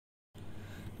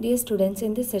Dear students,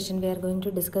 in this session we are going to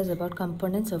discuss about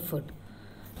components of food.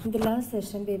 In the last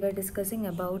session we were discussing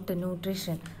about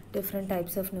nutrition, different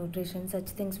types of nutrition, such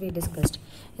things we discussed.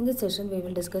 In this session we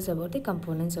will discuss about the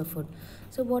components of food.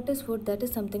 So what is food? That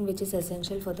is something which is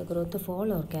essential for the growth of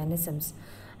all organisms,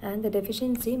 and the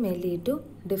deficiency may lead to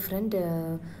different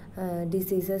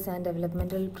diseases and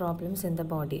developmental problems in the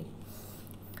body.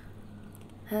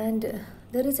 And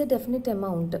there is a definite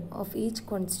amount of each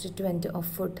constituent of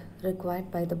food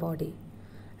required by the body,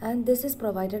 and this is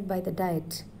provided by the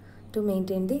diet to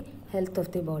maintain the health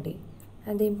of the body.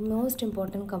 And the most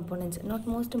important components, not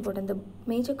most important, the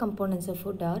major components of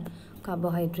food are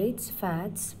carbohydrates,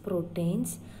 fats,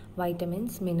 proteins,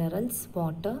 vitamins, minerals,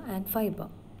 water and fiber.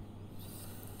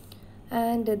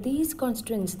 And these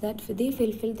constituents that they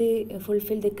fulfill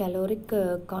the caloric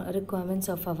requirements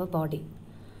of our body,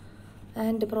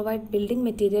 and provide building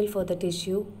material for the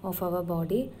tissue of our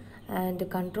body, and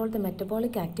control the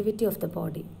metabolic activity of the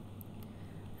body.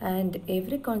 And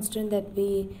every constituent that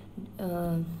we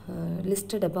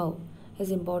listed above is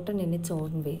important in its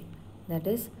own way. That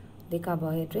is, the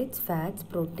carbohydrates, fats,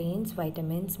 proteins,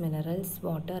 vitamins, minerals,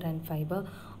 water and fiber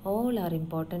all are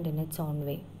important in its own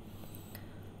way.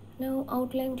 Now,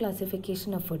 outline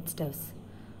classification of foodstuffs.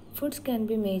 Foods can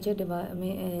be divided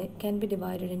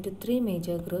into three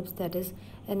major groups, that is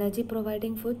energy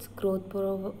providing foods, growth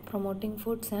promoting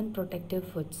foods and protective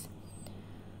foods.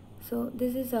 So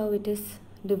this is how it is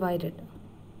divided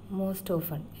most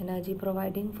often: energy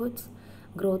providing foods,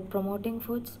 growth promoting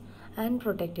foods and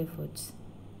protective foods.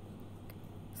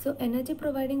 So energy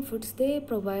providing foods, they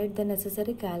provide the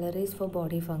necessary calories for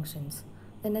body functions,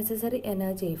 the necessary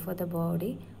energy for the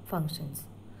body functions.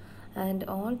 And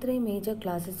all three major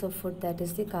classes of food, that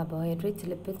is the carbohydrates,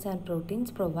 lipids and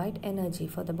proteins, provide energy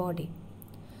for the body.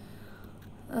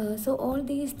 So all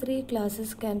these three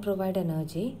classes can provide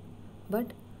energy,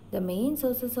 but the main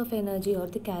sources of energy are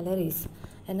the calories.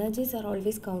 Energies are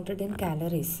always counted in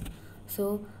calories.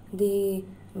 So the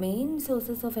main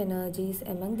sources of energies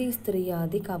among these three are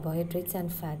the carbohydrates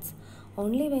and fats.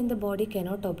 Only when the body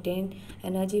cannot obtain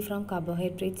energy from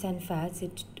carbohydrates and fats,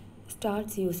 it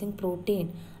starts using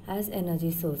protein as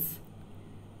energy source.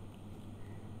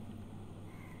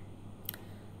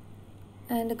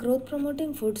 And growth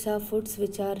promoting foods are foods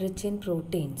which are rich in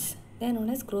proteins. They are known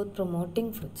as growth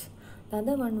promoting foods. The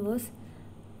other one was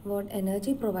what?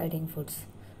 Energy providing foods.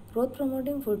 Growth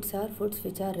promoting foods are foods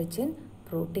which are rich in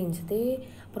proteins. They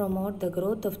promote the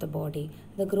growth of the body,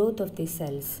 the growth of the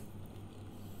cells.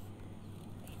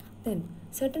 Then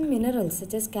certain minerals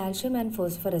such as calcium and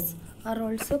phosphorus are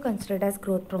also considered as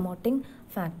growth promoting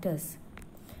factors,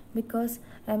 because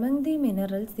among the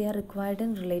minerals they are required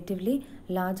in relatively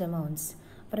large amounts.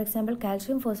 For example,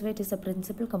 calcium phosphate is a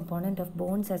principal component of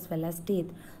bones as well as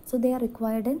teeth, so they are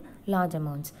required in large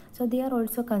amounts. So they are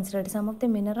also considered, some of the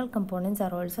mineral components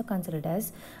are also considered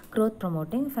as growth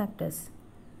promoting factors.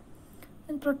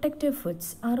 And protective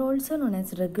foods are also known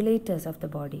as regulators of the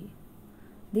body.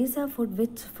 These are food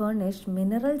which furnish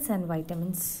minerals and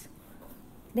vitamins.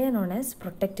 They are known as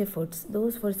protective foods,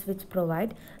 those foods which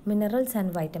provide minerals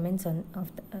and vitamins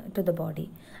to the body,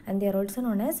 and they are also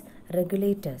known as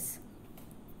regulators.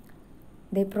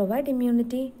 They provide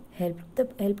immunity, help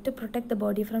to protect the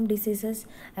body from diseases,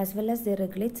 as well as they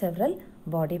regulate several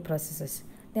body processes.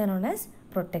 They are known as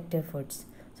protective foods.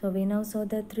 So we now saw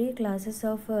the three classes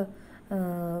of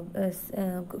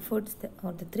foods,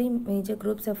 or the three major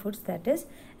groups of foods, that is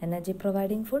energy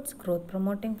providing foods, growth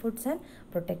promoting foods and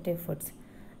protective foods.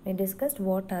 We discussed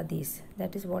what are these,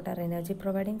 that is what are energy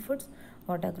providing foods,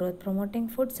 what are growth promoting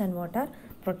foods and what are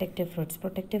protective foods.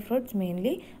 Protective foods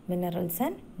mainly minerals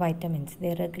and vitamins.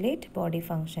 They regulate body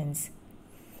functions,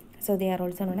 so they are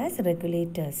also known as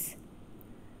regulators.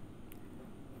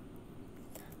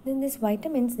 Then these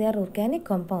vitamins, they are organic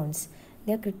compounds.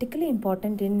 They are critically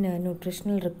important in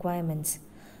nutritional requirements,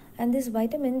 and these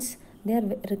vitamins, they are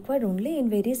required only in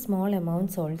very small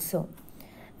amounts also.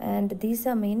 And these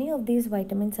are, many of these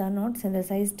vitamins are not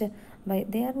synthesized by,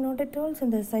 they are not at all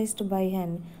synthesized by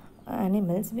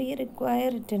animals. We require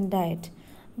it in diet,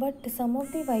 but some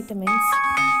of the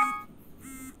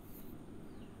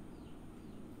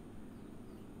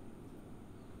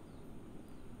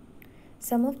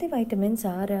vitamins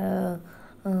are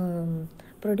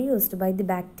produced by the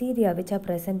bacteria which are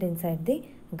present inside the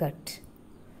gut.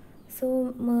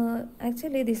 So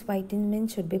actually these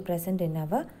vitamins should be present in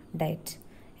our diet,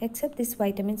 except these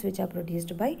vitamins which are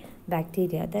produced by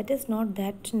bacteria. That is not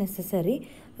that necessary.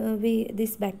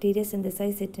 This bacteria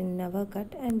synthesize it in our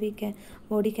gut, and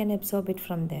body can absorb it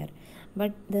from there.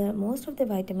 But the most of the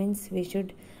vitamins we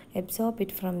should absorb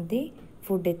it from the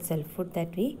food itself, food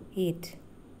that we eat.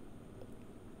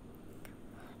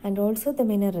 And also the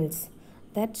minerals,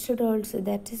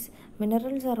 that is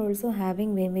minerals are also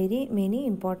having very many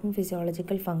important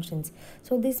physiological functions.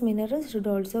 So these minerals should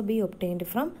also be obtained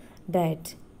from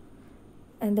diet.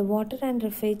 And the water and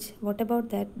roughage, what about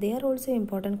that? They are also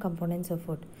important components of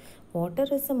food. Water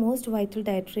is the most vital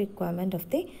dietary requirement of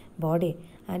the body,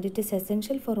 and it is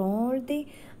essential for all the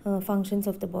functions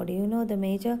of the body. You know, the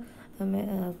major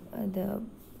the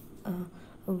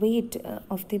weight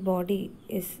of the body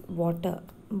is water.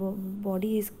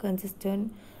 Body is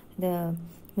consistent. The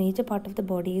major part of the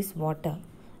body is water,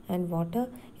 and water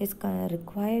is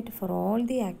required for all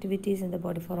the activities in the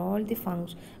body, for all the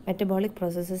metabolic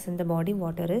processes in the body.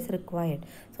 Water is required,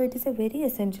 so it is a very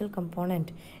essential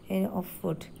component of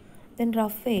food. Then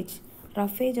roughage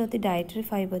or the dietary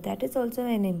fiber, that is also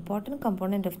an important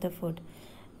component of the food,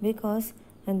 because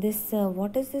this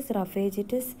what is this roughage?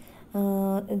 It is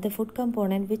the food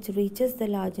component which reaches the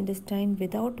large intestine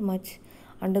without much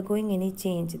undergoing any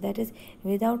change, that is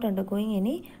without undergoing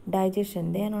any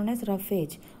digestion. They are known as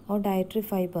roughage or dietary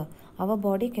fiber. Our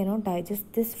body cannot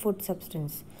digest this food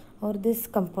substance or this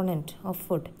component of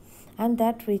food, and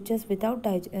that reaches without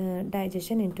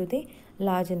digestion into the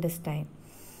large intestine.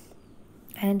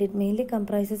 And it mainly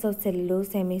comprises of cellulose,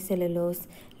 semicellulose,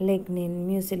 lignin,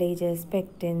 mucilages,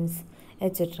 pectins,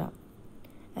 etc.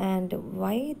 And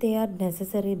why they are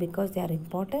necessary? Because they are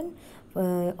important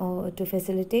to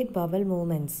facilitate bowel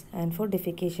movements and for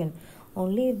defecation.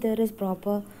 Only if there is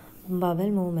proper bowel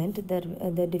movement,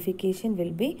 the defecation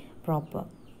will be proper.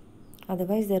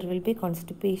 Otherwise there will be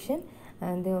constipation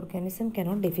and the organism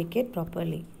cannot defecate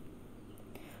properly.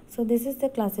 So this is the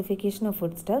classification of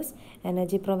foodstuffs: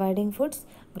 energy providing foods,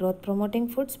 growth promoting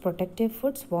foods, protective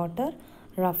foods, water,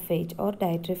 roughage or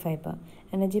dietary fiber.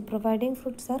 Energy providing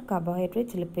foods are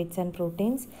carbohydrates, lipids and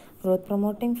proteins. Growth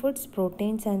promoting foods,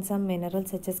 proteins and some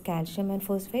minerals such as calcium and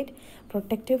phosphate.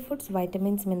 Protective foods,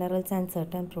 vitamins, minerals and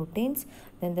certain proteins.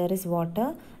 Then there is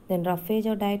water. Then roughage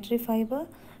or dietary fiber,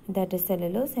 that is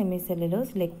cellulose,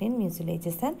 hemicellulose, lignin,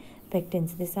 mucilages and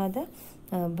pectins. These are the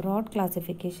broad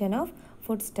classification of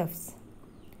foodstuffs.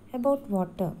 About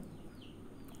water.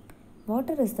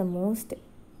 Water is the most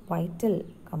vital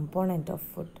component of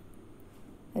food.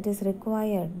 It is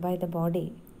required by the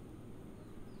body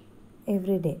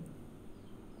every day.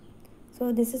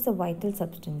 So this is a vital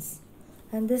substance,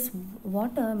 and this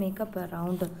water make up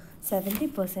around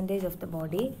 70% of the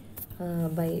body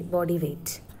by body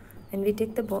weight. When we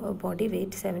take the body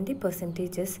weight,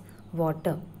 70% is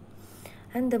water.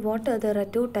 And the water, there are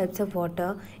two types of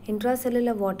water: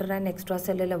 intracellular water and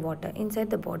extracellular water inside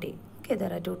the body. Okay,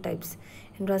 there are two types: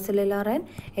 intracellular and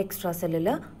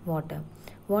extracellular water.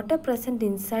 Water present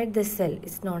inside the cell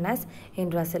is known as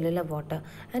intracellular water,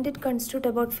 and it constitutes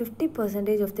about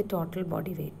 50% of the total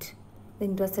body weight. The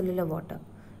intracellular water,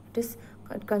 it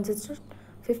consists of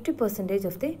 50%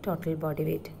 of the total body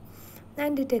weight,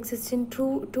 and it exists in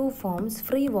two forms: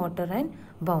 free water and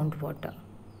bound water.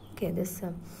 Okay, this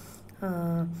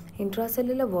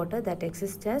intracellular water that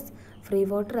exists as free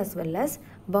water as well as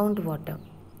bound water.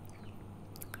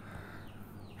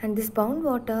 And this bound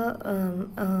water,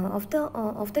 of the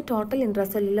total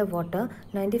intracellular water,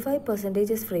 95%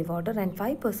 is free water and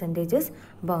 5% is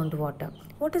bound water.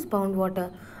 What is bound water?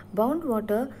 Bound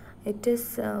water, it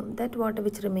is that water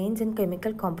which remains in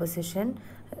chemical combination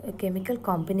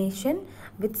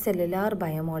with cellular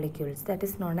biomolecules. That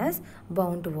is known as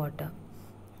bound water.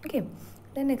 Okay.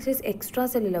 Then next is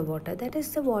extracellular water. That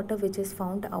is the water which is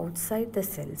found outside the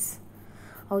cells.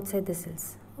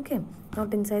 Okay,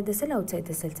 not inside the cell, outside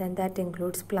the cells, and that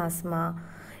includes plasma,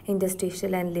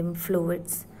 interstitial and lymph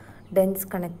fluids, dense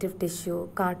connective tissue,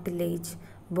 cartilage,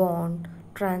 bone,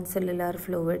 transcellular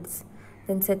fluids,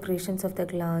 then secretions of the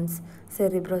glands,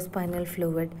 cerebrospinal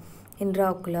fluid,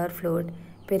 intraocular fluid,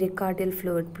 pericardial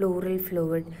fluid, pleural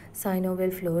fluid,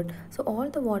 synovial fluid. So all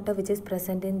the water which is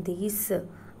present in these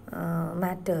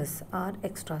matters are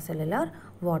extracellular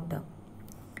water.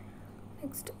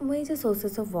 Next, major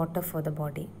sources of water for the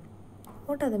body.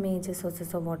 What are the major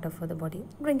sources of water for the body?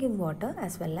 Drinking water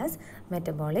as well as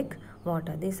metabolic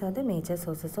water. These are the major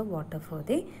sources of water for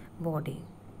the body.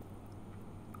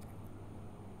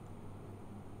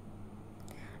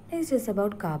 Next is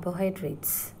about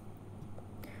carbohydrates.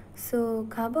 So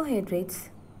carbohydrates,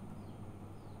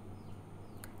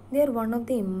 they are one of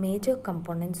the major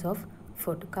components of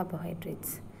food.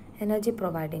 Carbohydrates, energy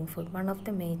providing food, one of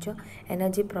the major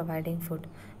energy providing food.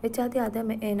 Which are the other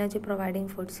energy providing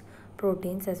foods?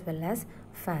 Proteins as well as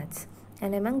fats.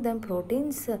 And among them,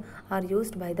 proteins are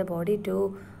used by the body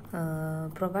to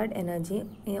provide energy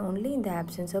only in the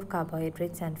absence of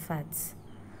carbohydrates and fats.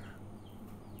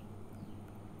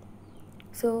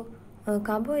 So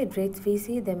Carbohydrates, we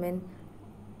see them in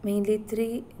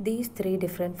mainly these three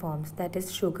different forms, that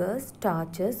is sugars,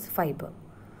 starches, fiber.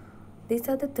 These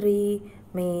are the three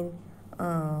main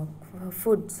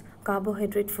foods,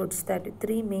 carbohydrate foods, that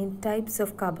three main types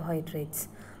of carbohydrates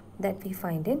that we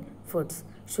find in foods: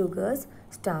 sugars,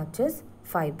 starches,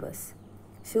 fibers.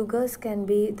 Sugars can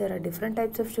be, there are different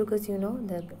types of sugars, you know,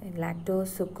 the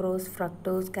lactose, sucrose,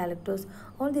 fructose, galactose,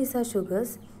 all these are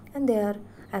sugars, and they are,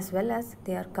 as well as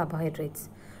they are carbohydrates.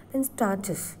 Then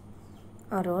starches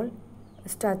are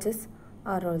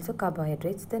also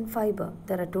carbohydrates. Then fiber,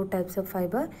 there are two types of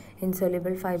fiber: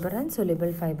 insoluble fiber and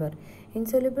soluble fiber.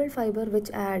 Insoluble fiber, which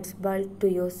adds bulk to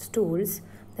your stools,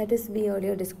 that is we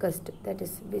earlier discussed, that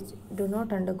is which do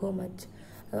not undergo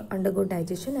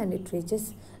digestion, and it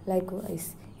reaches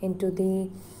likewise into the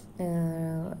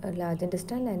large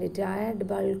intestine, and it add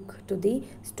bulk to the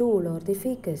stool or the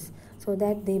fecus, so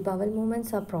that the bowel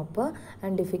movements are proper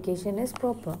and defecation is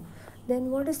proper.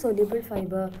 Then what is soluble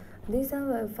fiber? These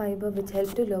are fiber which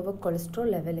help to lower cholesterol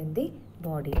level in the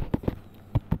body.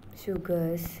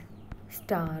 Sugars,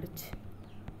 starch,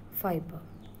 fiber.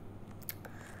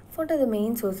 What are the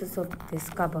main sources of these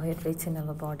carbohydrates in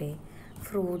our body?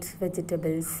 Fruits,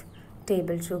 vegetables,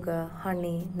 table sugar,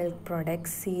 honey, milk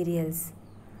products, cereals.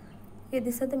 Okay,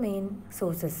 these are the main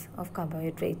sources of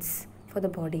carbohydrates for the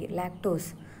body.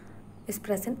 Lactose is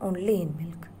present only in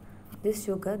milk. This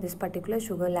sugar, this particular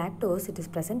sugar, lactose, it is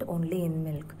present only in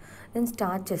milk. Then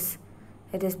starches,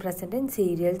 it is present in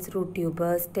cereals, root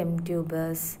tubers, stem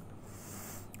tubers.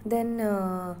 Then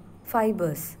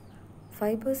fibers.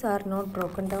 Fibers are not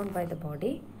broken down by the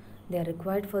body. They are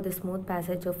required for the smooth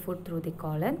passage of food through the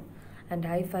colon. And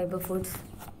high fiber foods,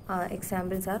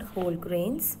 examples are whole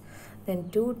grains. Then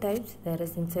two types, there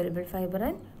is insoluble fiber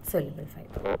and soluble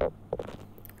fiber.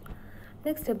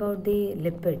 Next, about the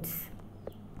lipids.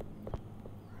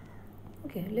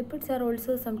 Okay, lipids are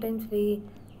also, sometimes we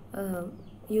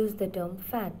use the term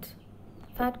fat.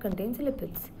 Fat contains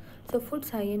lipids. So foods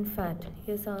high in fat,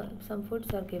 here some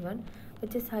foods are given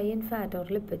which is high in fat or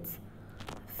lipids.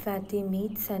 Fatty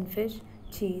meats and fish,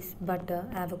 cheese, butter,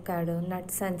 avocado,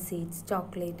 nuts and seeds,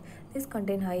 chocolate, these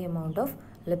contain high amount of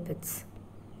lipids.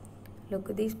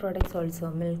 Look, these products also,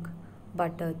 milk,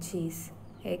 butter, cheese,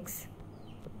 eggs.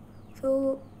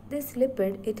 So this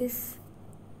lipid, it is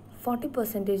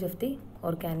 40% of the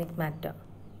organic matter,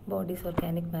 body's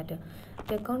organic matter.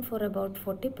 They account for about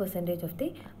 40% of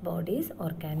the body's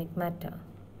organic matter.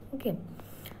 Okay.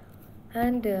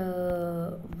 And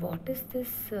what is this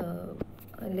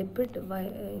lipid? Why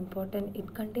important?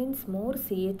 It contains more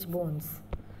CH bonds.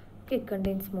 Okay, it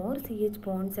contains more CH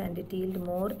bonds and it yields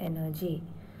more energy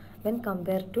when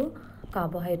compared to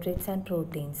carbohydrates and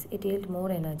proteins. It yield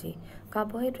more energy.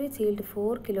 Carbohydrates yield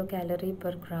 4 kilocalorie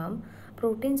per gram.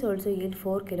 Proteins also yield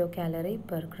 4 kilocalorie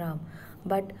per gram.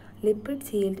 But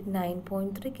lipids yield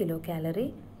 9.3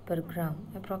 kilocalorie per gram.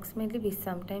 Approximately, we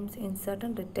sometimes in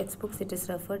certain textbooks it is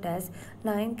referred as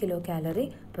 9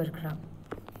 kilocalorie per gram.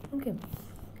 Okay.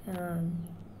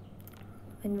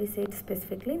 When we say it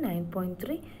specifically,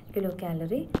 9.3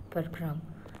 kilocalorie per gram.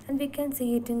 And we can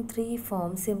see it in three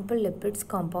forms: simple lipids,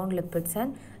 compound lipids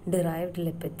and derived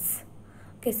lipids.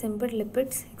 Okay, simple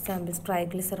lipids, examples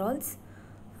triglycerols,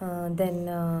 then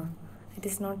it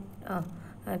is not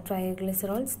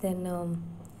triglycerols, then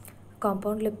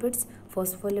compound lipids,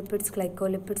 phospholipids,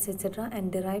 glycolipids, etc.,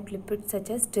 and derived lipids such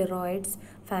as steroids,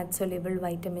 fat soluble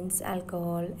vitamins,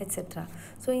 alcohol, etc.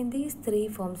 So in these three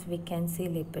forms we can see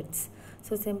lipids.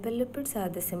 So simple lipids are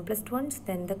the simplest ones,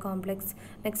 then the complex,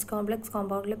 next complex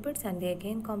compound lipids, and the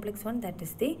again complex one, that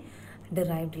is the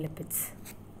derived lipids.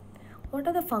 What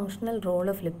are the functional role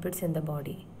of lipids in the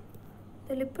body?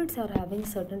 The lipids are having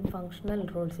certain functional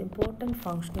roles, important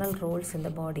functional roles in the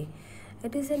body.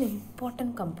 It is an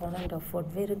important component of food.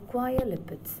 We require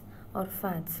lipids or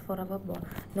fats for our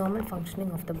normal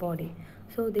functioning of the body.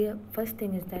 So the first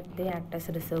thing is that they act as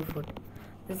reserve food.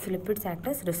 These lipids act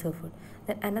as reserve food.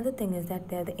 Then another thing is that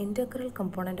they are the integral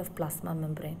component of plasma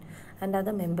membrane and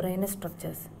other membranous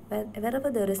structures. Wherever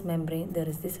there is membrane, there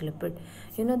is this lipid.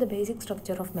 You know the basic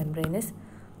structure of membrane is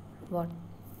what?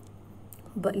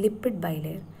 Lipid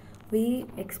bilayer. We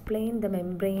explain the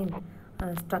membrane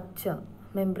structure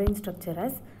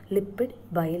as lipid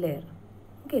bilayer.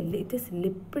 Okay, it is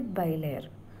lipid bilayer.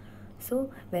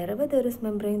 So wherever there is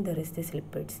membrane, there is this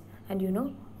lipids. And you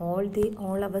know,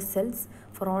 all our cells,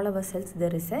 for all our cells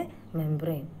there is a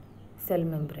membrane, cell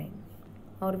membrane,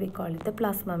 or we call it the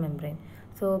plasma membrane.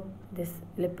 So these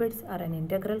lipids are an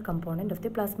integral component of the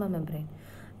plasma membrane.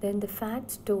 Then the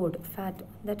fat,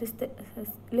 that is the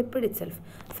lipid itself.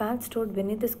 Fat stored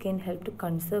beneath the skin help to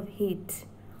conserve heat.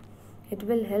 It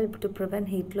will help to prevent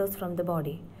heat loss from the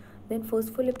body. Then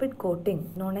phospholipid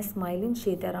coating, known as myelin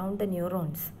sheath around the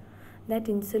neurons, that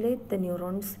insulate the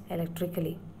neurons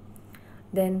electrically.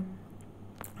 Then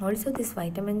also these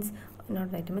lipids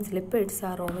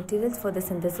are raw materials for the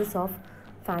synthesis of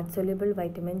fat-soluble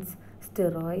vitamins,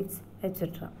 steroids,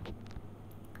 etc.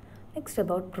 Next,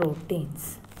 about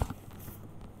proteins.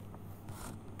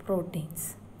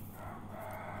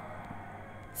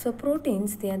 So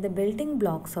proteins, they are the building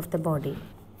blocks of the body.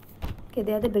 Okay,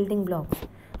 they are the building blocks.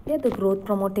 They are the growth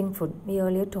promoting food. I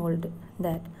earlier told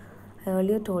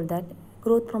that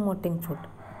growth promoting food.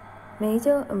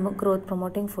 Major growth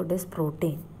promoting food is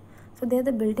protein. So they are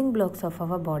the building blocks of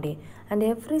our body, and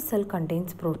every cell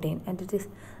contains protein. And it is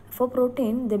for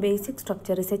protein, the basic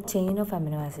structure is a chain of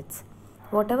amino acids.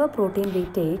 Whatever protein we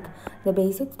take, the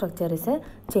basic structure is a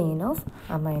chain of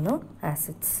amino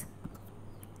acids.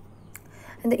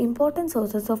 And the important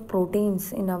sources of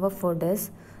proteins in our food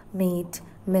is meat,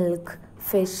 milk,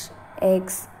 fish,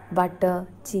 eggs, butter,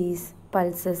 cheese,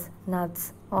 pulses,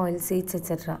 nuts, oil, seeds,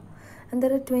 etc. And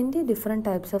there are 20 different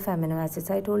types of amino acids.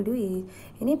 I told you,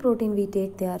 any protein we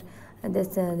take,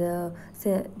 the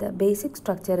basic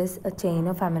structure is a chain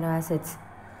of amino acids.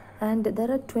 And there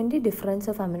are 20 different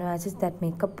of amino acids that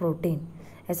make up protein.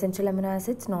 Essential amino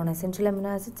acids, non-essential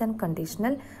amino acids, and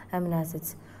conditional amino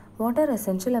acids. What are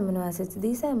essential amino acids?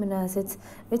 These are amino acids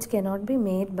which cannot be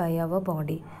made by our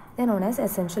body. They are known as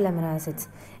essential amino acids.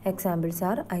 Examples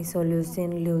are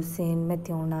isoleucine, leucine,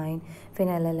 methionine,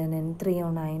 phenylalanine,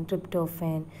 threonine,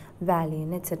 tryptophan,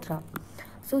 valine, etc.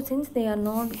 So since they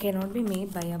cannot be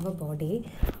made by our body,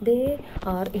 they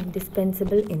are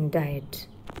indispensable in diet.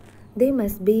 They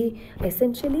must be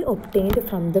essentially obtained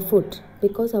from the food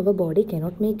because our body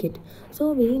cannot make it.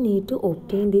 So we need to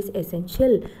obtain these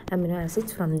essential amino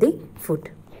acids from the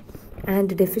food.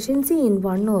 And deficiency in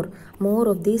one or more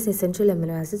of these essential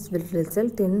amino acids will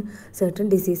result in certain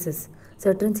diseases,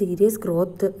 certain serious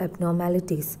growth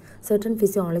abnormalities, certain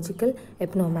physiological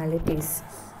abnormalities.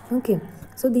 Okay,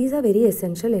 so these are very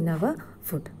essential in our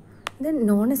food. Then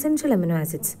non-essential amino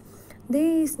acids.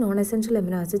 These non-essential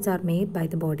amino acids are made by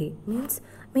the body, means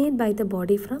made by the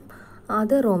body from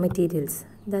other raw materials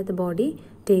that the body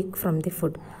take from the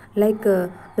food. Like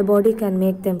the body can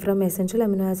make them from essential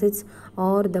amino acids,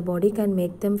 or the body can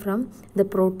make them from the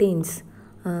proteins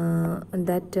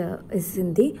that is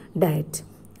in the diet.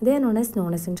 They are known as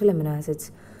non-essential amino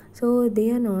acids. So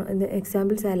they are the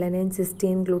examples are alanine,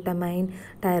 cysteine, glutamine,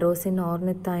 tyrosine,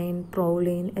 ornithine,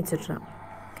 proline, etc.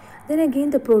 Then again,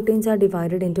 the proteins are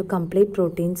divided into complete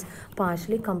proteins,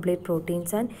 partially complete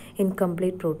proteins, and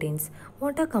incomplete proteins.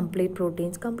 What are complete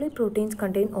proteins? Complete proteins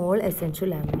contain all essential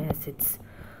amino acids.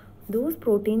 Those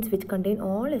proteins which contain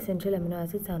all essential amino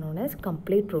acids are known as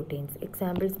complete proteins.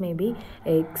 Examples may be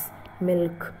eggs,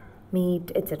 milk,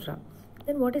 meat, etc.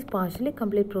 Then what is partially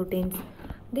complete proteins?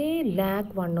 They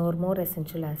lack one or more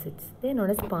essential acids. They are known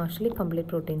as partially complete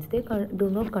proteins. They do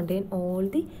not contain all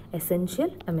the essential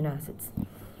amino acids.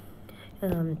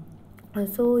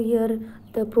 So here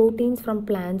the proteins from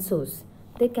plant source,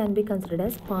 they can be considered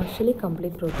as partially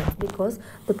complete proteins because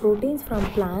the proteins from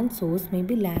plant source may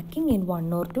be lacking in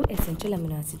one or two essential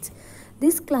amino acids.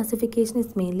 This classification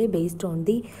is mainly based on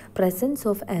the presence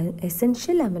of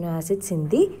essential amino acids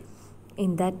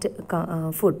in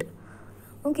that food.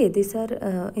 Okay, these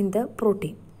are in the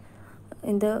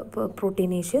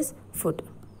proteinaceous food.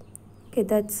 Okay,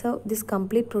 that's how this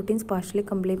complete proteins, partially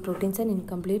complete proteins, and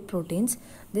incomplete proteins,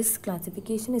 this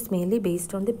classification is mainly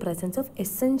based on the presence of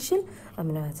essential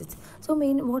amino acids. So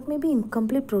what may be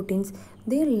incomplete proteins?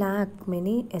 They lack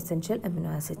many essential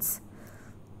amino acids.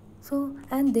 So,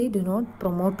 and they do not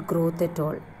promote growth at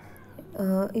all.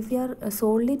 If you are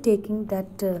solely taking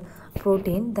that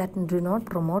protein that do not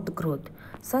promote growth,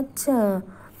 such a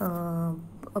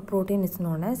protein is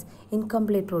known as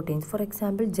incomplete proteins. For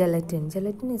example, gelatin.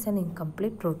 Gelatin is an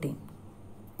incomplete protein.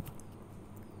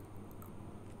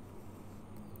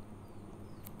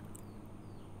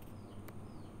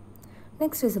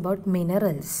 Next is about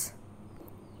minerals.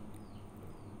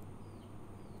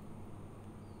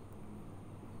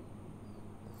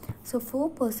 So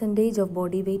 4% of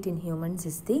body weight in humans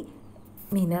is the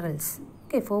minerals.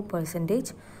 Okay,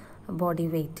 4% body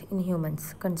weight in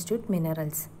humans constitute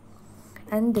minerals.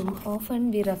 And often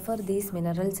we refer these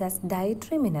minerals as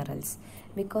dietary minerals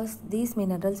because these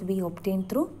minerals we obtain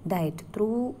through diet,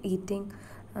 through eating,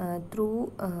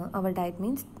 our diet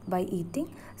means by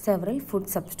eating several food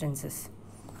substances.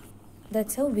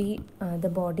 That's how the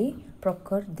body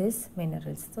procure these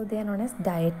minerals. So they are known as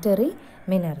dietary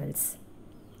minerals.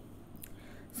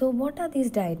 So what are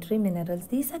these dietary minerals?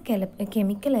 These are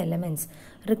chemical elements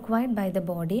required by the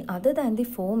body other than the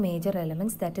four major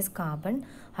elements, that is carbon,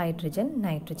 hydrogen,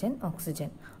 nitrogen, oxygen.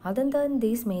 Other than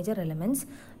these major elements,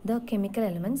 the chemical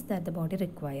elements that the body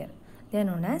require, they are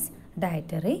known as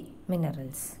dietary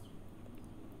minerals.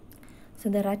 So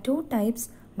there are two types,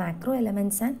 macro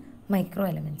elements and micro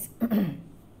elements.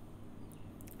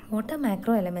 What are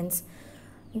macro elements?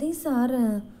 These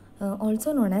are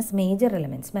also known as major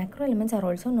elements. Macro elements are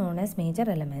also known as major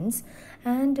elements,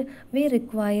 and we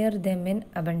require them in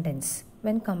abundance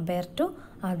when compared to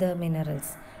other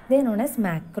minerals. They are known as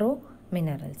macro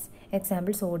minerals.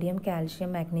 Example: sodium,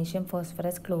 calcium, magnesium,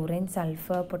 phosphorus, chlorine,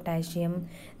 sulfur, potassium.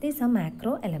 These are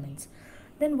macro elements.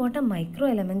 Then what are micro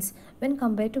elements? When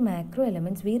compared to macro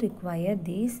elements, we require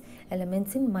these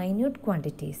elements in minute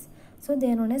quantities. So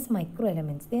they are known as micro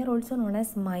elements. They are also known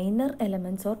as minor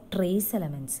elements or trace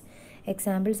elements.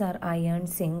 Examples are iron,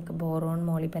 zinc, boron,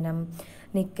 molybdenum,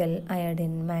 nickel,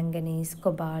 iodine, manganese,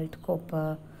 cobalt,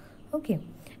 copper. Okay,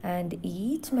 and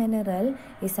each mineral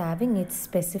is having its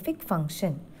specific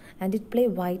function, and it play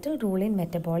vital role in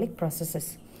metabolic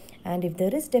processes. And if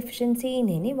there is deficiency in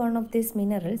any one of these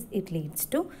minerals, it leads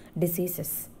to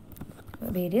diseases,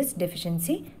 various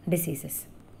deficiency diseases.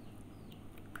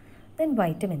 Then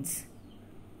vitamins.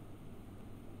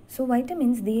 So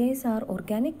vitamins, these are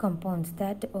organic compounds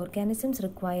that organisms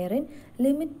require in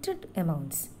limited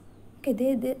amounts.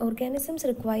 Okay, the organisms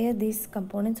require these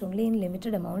components only in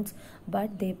limited amounts,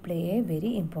 but they play a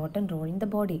very important role in the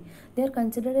body. They are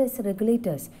considered as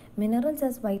regulators. Minerals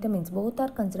as vitamins, both are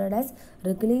considered as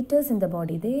regulators in the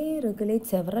body. They regulate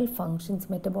several functions,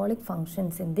 metabolic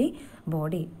functions in the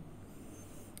body.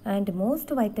 And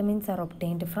most vitamins are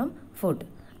obtained from food,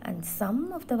 and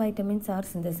some of the vitamins are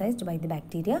synthesized by the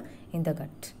bacteria in the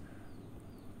gut.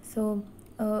 So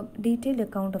a detailed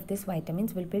account of these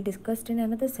vitamins will be discussed in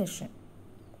another session.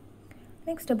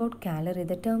 Next, about calorie.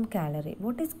 The term calorie.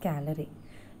 What is calorie?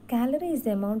 Calorie is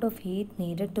the amount of heat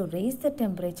needed to raise the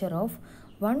temperature of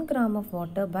 1 gram of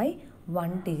water by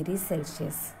 1 degree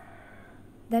Celsius.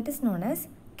 That is known as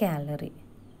calorie.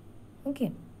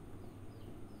 Okay.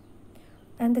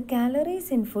 And the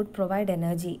calories in food provide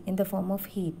energy in the form of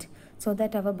heat so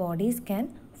that our bodies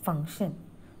can function.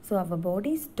 So our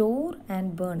bodies store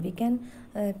and burn. We can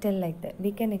tell like that.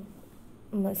 We can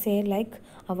say like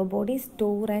our bodies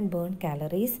store and burn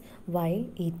calories while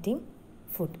eating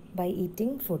food, by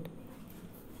eating food.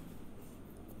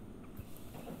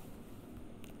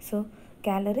 So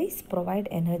calories provide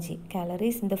energy.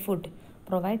 Calories in the food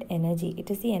provide energy.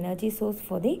 It is the energy source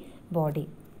for the body.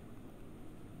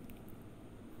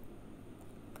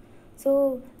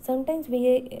 So sometimes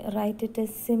we write it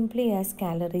as simply as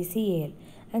calorie, CAL,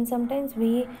 and sometimes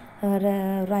we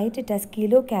write it as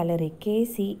kilocalorie,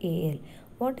 KCAL.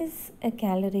 What is a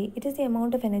calorie? It is the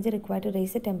amount of energy required to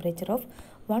raise the temperature of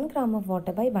 1 gram of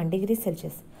water by 1 degree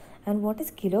Celsius. And what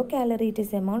is kilocalorie? It is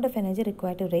the amount of energy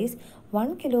required to raise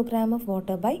 1 kilogram of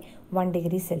water by 1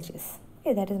 degree Celsius.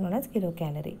 Okay, that is known as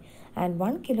kilocalorie. And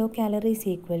 1 kilocalorie is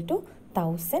equal to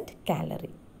 1000 calorie.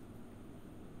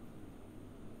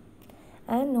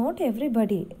 And not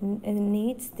everybody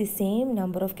needs the same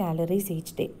number of calories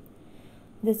each day.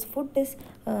 This food is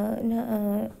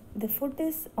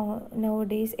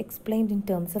nowadays explained in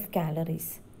terms of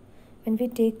calories. When we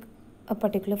take a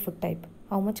particular food type,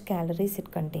 how much calories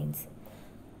it contains.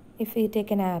 If we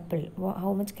take an apple,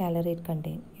 how much calorie it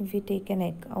contains. If we take an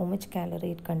egg, how much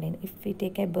calorie it contains. If we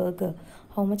take a burger,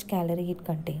 how much calorie it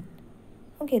contains.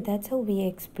 Okay, that's how we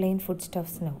explain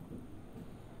foodstuffs now.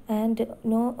 And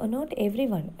no, not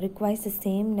everyone requires the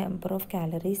same number of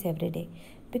calories every day,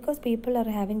 because people are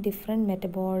having different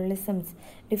metabolisms,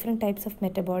 different types of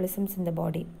metabolisms in the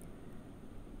body.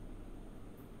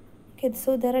 Okay,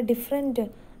 so there are different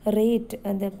rate,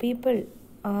 and the people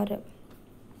are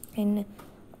in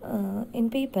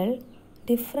people,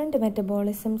 different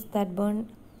metabolisms that burn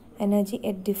energy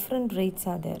at different rates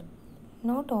are there.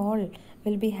 Not all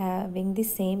will be having the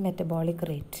same metabolic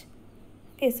rate.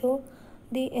 Okay, so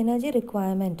the energy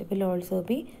requirement will also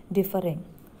be differing,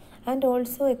 and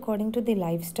also according to the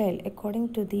lifestyle,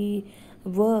 according to the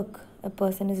work a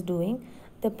person is doing,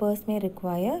 the person may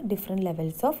require different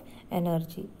levels of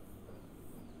energy.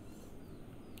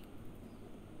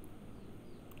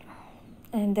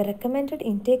 And the recommended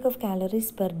intake of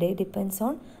calories per day depends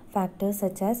on factors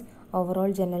such as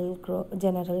overall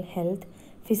general health,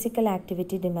 physical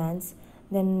activity demands,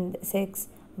 then sex,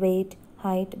 weight,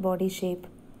 height, body shape,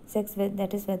 sex,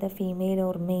 that is whether female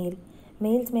or male.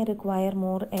 Males may require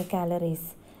more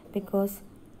calories because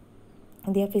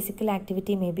their physical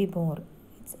activity may be more.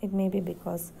 It may be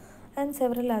because and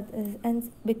several other,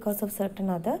 and because of certain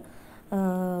other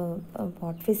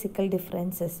physical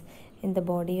differences in the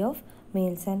body of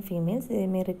males and females, they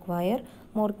may require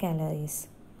more calories.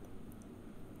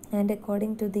 And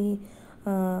according to the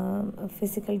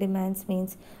physical demands,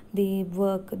 means the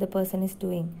work the person is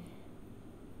doing.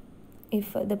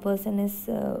 If the person is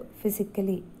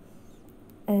physically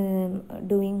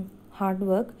doing hard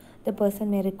work, the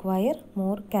person may require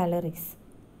more calories.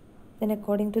 Then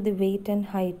according to the weight and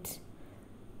height,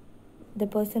 the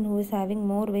person who is having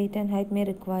more weight and height may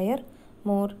require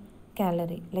more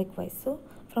calorie. Likewise, so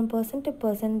from person to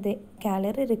person, the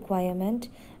calorie requirement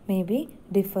may be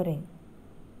differing.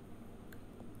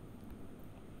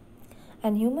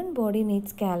 And human body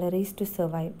needs calories to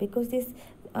survive, because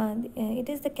it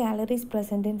is the calories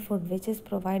present in food which is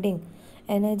providing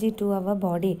energy to our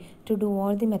body to do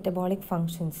all the metabolic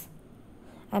functions.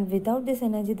 And without this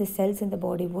energy, the cells in the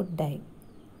body would die.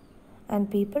 And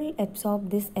people absorb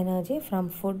this energy from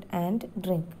food and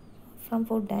drink, from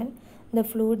food and the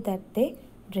fluid that they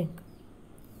drink.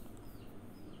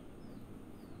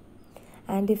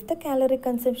 And if the calorie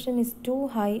consumption is too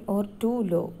high or too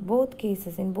low, in both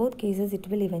cases it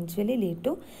will eventually lead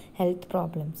to health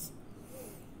problems.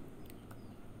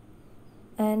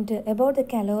 And about the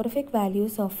calorific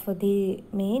values of the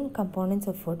main components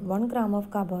of food, 1 gram of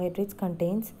carbohydrates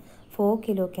contains 4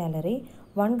 kilocalorie,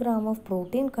 1 gram of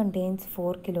protein contains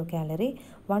 4 kilocalorie,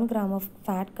 1 gram of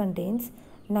fat contains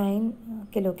 9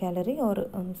 kilocalorie, or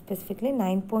specifically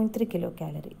 9.3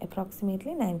 kilocalorie,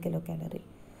 approximately 9 kilocalorie.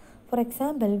 For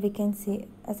example, we can see,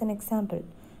 as an example,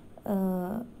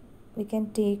 we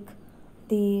can take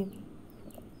the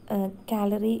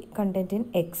calorie content in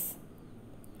eggs.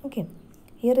 Okay,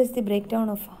 here is the breakdown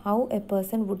of how a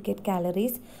person would get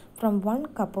calories from 1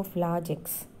 cup of large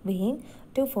eggs weighing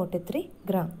 243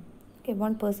 gram. Okay,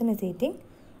 one person is eating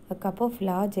a cup of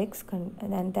large eggs,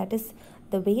 and that is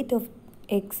the weight of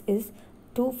eggs is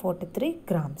 243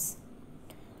 grams.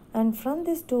 And from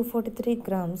this 243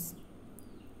 grams,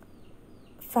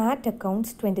 fat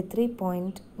accounts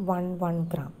 23.11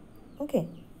 gram. Okay,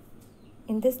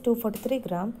 in this 243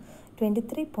 gram,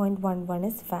 23.11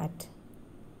 is fat,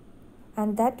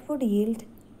 and that would yield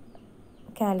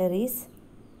calories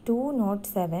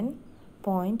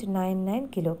 207.99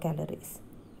 kilocalories.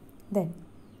 Then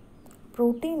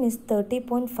protein is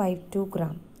 30.52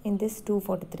 gram in this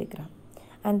 243 gram,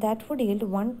 and that would yield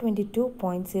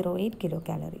 122.08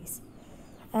 kilocalories.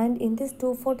 And in this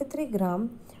 243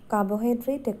 gram,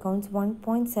 carbohydrate accounts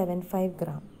 1.75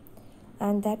 gram,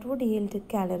 and that would yield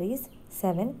calories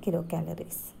 7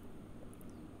 kilocalories.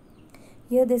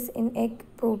 Here this in egg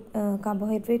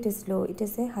carbohydrate is low, it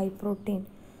is a high protein.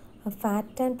 Fat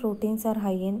and proteins are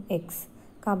high in eggs.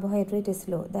 Carbohydrate is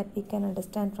low. That we can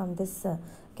understand from this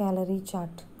calorie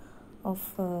chart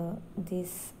of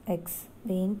these eggs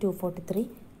weighing 243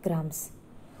 grams.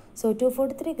 So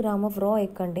 243 gram of raw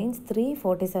egg contains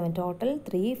 347 total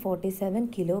 347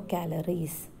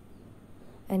 kilocalories.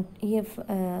 And if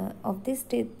of this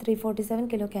 347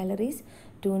 kilocalories,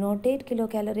 208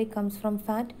 kilocalorie comes from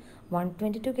fat,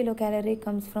 122 kilocalorie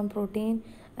comes from protein,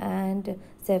 and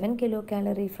 7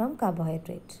 kilocalorie from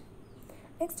carbohydrate.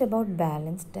 Next, about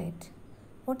balanced diet.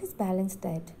 What is balanced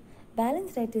diet?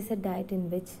 Balanced diet is a diet in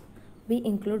which we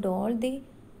include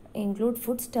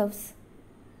foodstuffs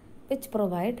which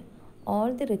provide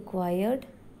all the required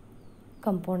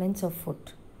components of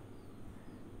food.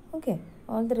 Okay,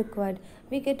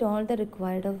 we get all the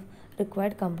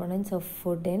required components of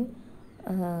food in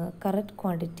correct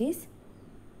quantities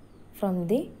from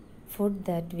the food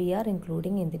that we are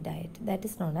including in the diet. That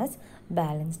is known as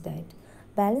balanced diet.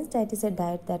 Balanced diet is a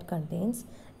diet that contains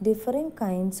different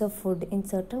kinds of food in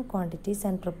certain quantities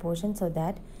and proportions, so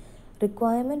that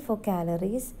requirement for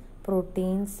calories,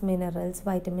 proteins, minerals,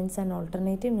 vitamins and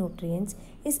alternative nutrients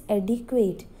is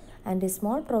adequate, and a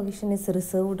small provision is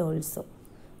reserved also.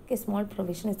 Okay, small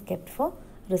provision is kept for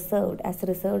reserved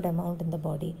amount in the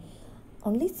body.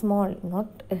 Only small,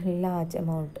 not a large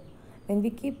amount. When we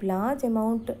keep large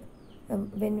amount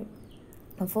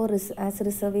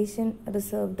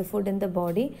reserved food in the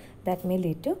body, that may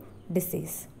lead to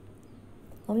disease.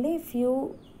 Only a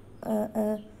few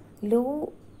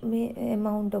low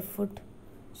amount of food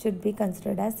should be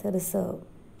considered as reserve.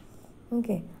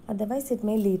 Okay, otherwise it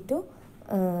may lead to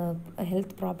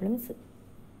health problems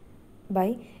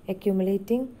by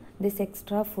accumulating this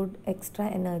extra food, extra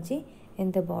energy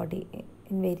in the body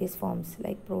in various forms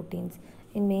like proteins.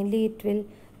 And mainly it will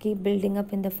keep building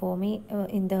up in the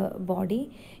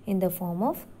body in the form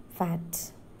of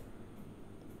fats.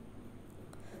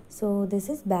 So this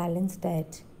is balanced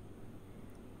diet.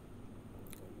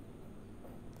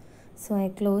 So So I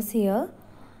close here.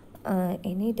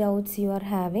 Any doubts you are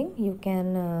having, you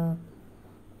can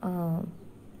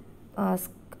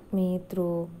ask me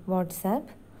through WhatsApp,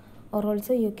 or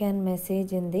also you can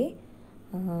message in the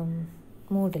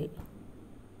Moodle.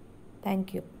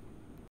 Thank you.